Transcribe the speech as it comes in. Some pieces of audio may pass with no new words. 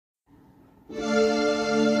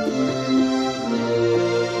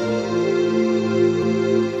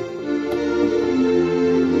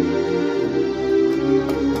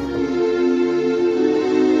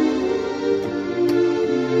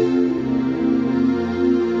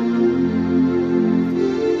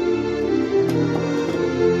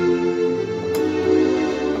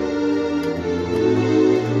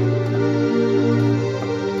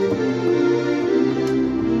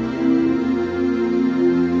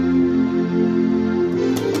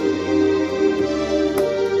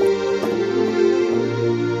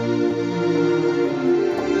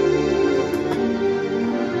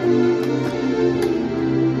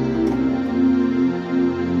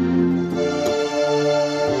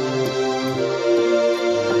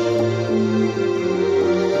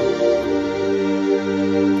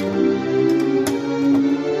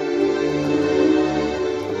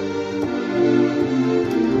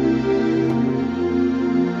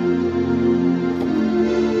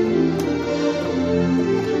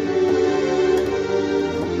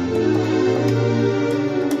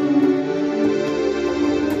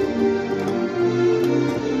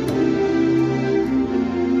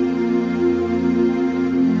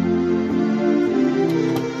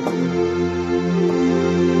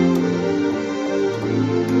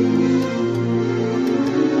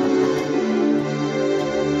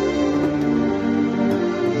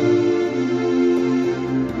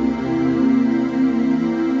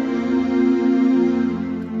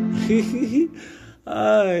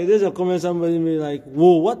There's a comment somebody made like,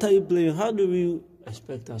 whoa, what are you playing? How do we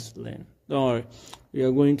expect us to learn? Don't worry, we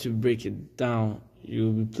are going to break it down.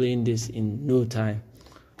 You'll be playing this in no time.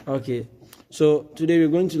 Okay, so today we're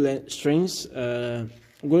going to learn strings. We're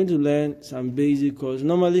going to learn some basic chords.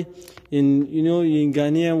 Normally, in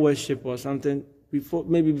Ghanaian worship or something,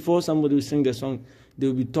 before somebody will sing the song,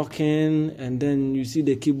 they'll be talking, and then you see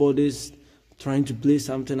the keyboardist trying to play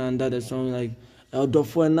something under the song, like and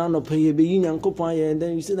then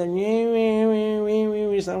you see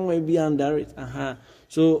that somewhere be under it.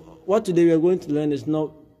 So what today we are going to learn is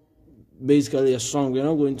not basically a song. We're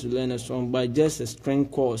not going to learn a song, but just a string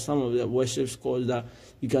chord, some of the worship chords that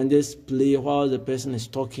you can just play while the person is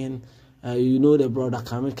talking. The brother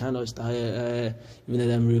coming kind of style, even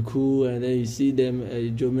them really cool, and then you see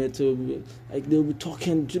them geometry, like they'll be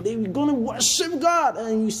talking. Today we're gonna worship God,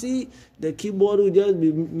 and you see the keyboard will just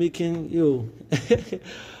be making you.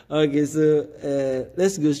 Okay, so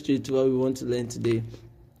let's go straight to what we want to learn today.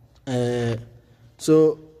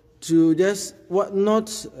 So to just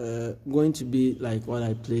not going to be like what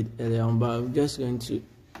I played earlier on, but I'm just going to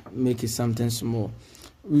make it something small.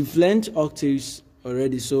 We've learned octaves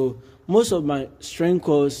already, so most of my string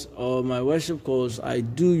chords or my worship chords, I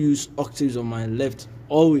do use octaves on my left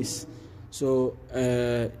always. So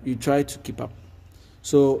you try to keep up.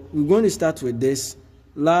 So we're going to start with this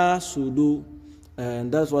La, So, Do,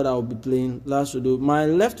 and that's what I'll be playing. La, So, Do. My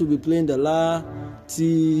left will be playing the La,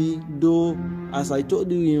 Ti, Do. As I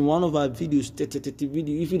told you in one of our videos,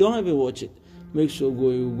 video. If you don't have it, watch it. Make sure go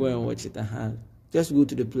and watch it. Just go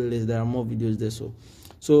to the playlist. There are more videos there.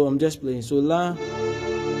 So I'm just playing. So La.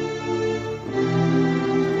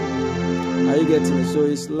 Are you getting it? So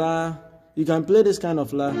it's La. You can play this kind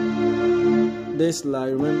of La. This La,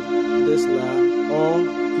 remember this La, or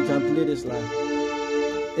you can play this La.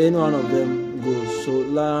 Any one of them goes. So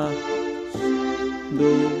La,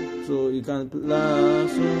 Do. So you can play La,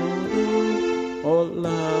 So, Do, or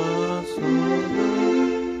La, So,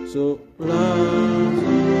 Do. So La,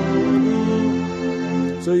 So,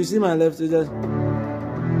 Do. So you see my left is just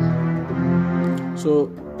so.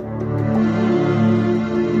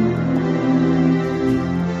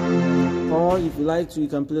 Or if you like to, you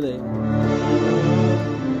can play that.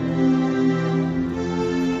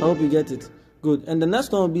 I hope you get it. Good. And the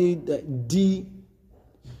next one will be the D.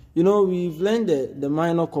 We've learned the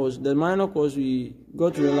minor chords. The minor chords, we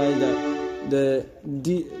got to realize that the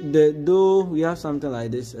D, the Do, we have something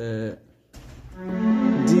like this. D,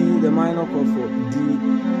 the minor chord for D,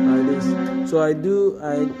 like this. So I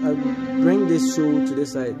bring this show to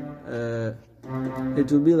this side. It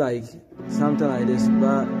will be like something like this,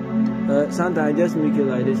 but sometimes I just make it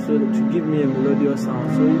like this so to give me a melodious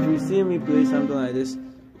sound. So if you see me play something like this,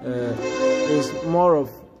 it's more of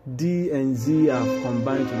D and Z are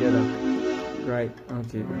combined together, right?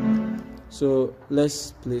 Okay, so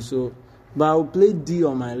let's play. So but I'll play D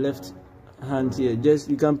on my left hand here.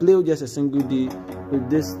 You can play just a single D with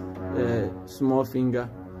this small finger,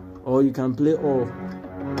 or you can play all.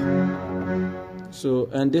 So,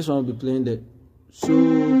 and this one will be playing the So,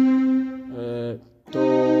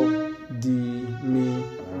 Do, D, Mi.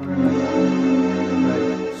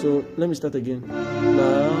 Right. So let me start again.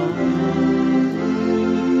 La.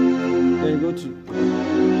 Then you go to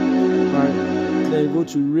right. Then you go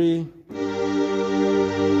to Re.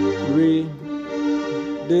 Re.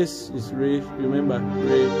 This is Re. Remember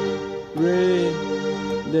Re. Re.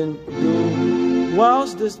 Then Do.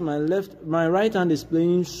 Whilst this my right hand is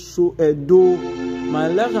playing Do. My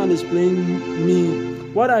left hand is playing Mi.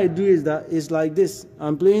 What I do is that it's like this.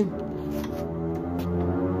 I'm playing.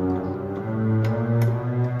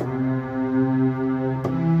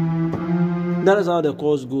 That is how the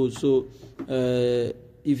chords go. So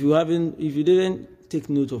if you didn't take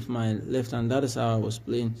note of my left hand, that is how I was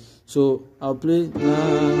playing. So I'll play.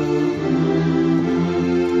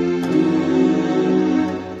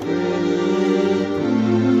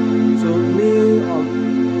 So Mi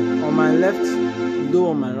on my left, Do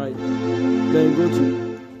on my right. Then you go to,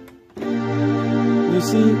 you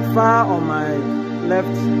see Fa on my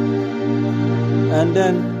left, and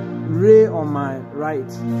then Re on my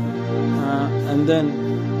right, and then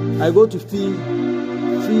I go to Fi.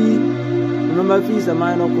 Remember, Fi is a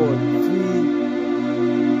minor chord. Fi,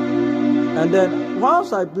 and then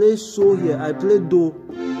whilst I play So here, I play Do,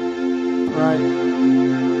 right,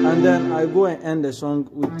 and then I go and end the song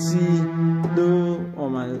with Ti, Do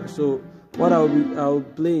on my. So what I'll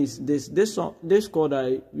play is this chord.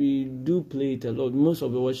 We do play it a lot. Most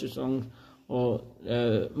of the worship songs, or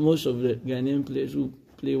most of the Ghanaian players who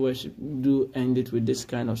play worship do end it with this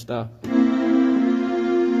kind of style.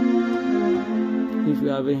 if you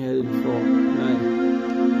haven't heard it before. Right.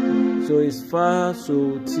 So it's fa,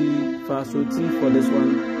 sol, ti for this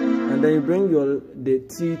one, and then you bring the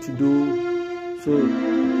T to do, so,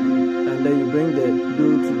 and then you bring the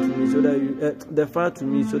do to me, so that you the fa to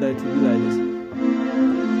me, so that it will be like this.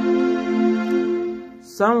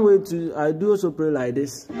 Some way to I do also play like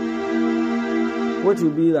this, which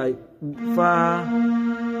will be like fa,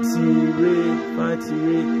 ti, re,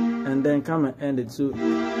 and then come and end it. So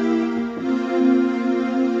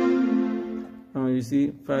you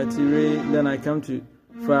see, fa, ti, re, then I come to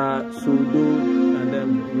fa, sol, do, and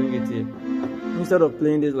then bring it here. Instead of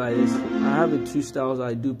playing this like this, I have the two styles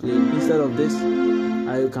I do play. Instead of this,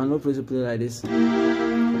 I can also play like this.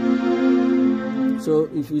 So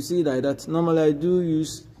if you see like that, normally I do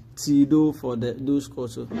use ti, do for those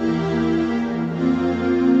chords. Or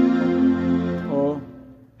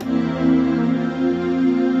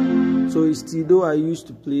so it's ti, do I used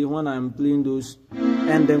to play when I'm playing those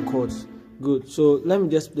ending chords. Good. So let me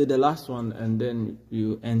just play the last one and then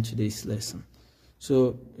you end today's lesson.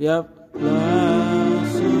 So we have la,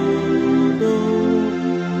 sol, do,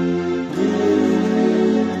 di,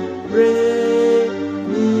 re,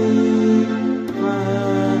 mi, fa,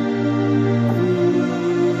 mi,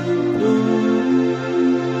 do.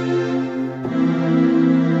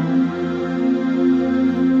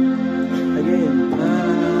 Again, la,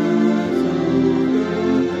 sol,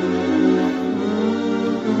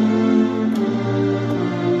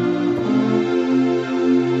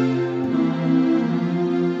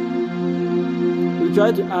 try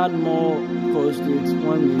to add more chords to it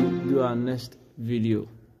when we do our next video.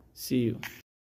 See you.